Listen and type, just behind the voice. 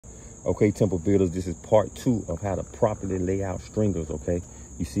Okay, temple builders, this is part 2 of how to properly lay out stringers, okay?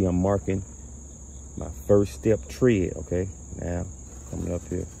 You see I'm marking my first step tread, okay? Now, coming up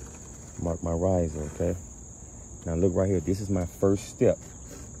here, mark my riser, okay? Now look right here, this is my first step,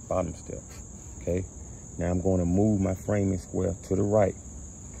 bottom step, okay? Now I'm going to move my framing square to the right.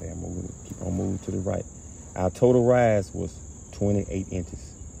 Okay, I'm moving, keep on moving to the right. Our total rise was 28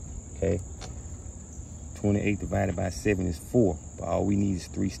 inches, okay? 28 divided by 7 is 4, but all we need is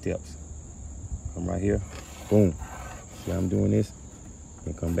 3 steps. Come right here, boom. See how I'm doing this?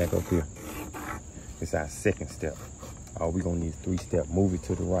 And come back up here. It's our second step. All we're gonna need is 3 steps. Move it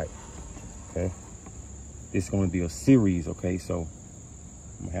to the right, okay? This is gonna be a series, okay? So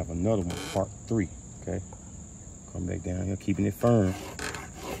I'm gonna have another one, part 3, okay? Come back down here, keeping it firm,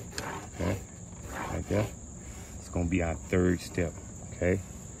 okay? Right there. It's gonna be our 3rd step, okay?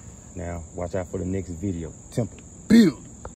 Now, watch out for the next video. Temple build.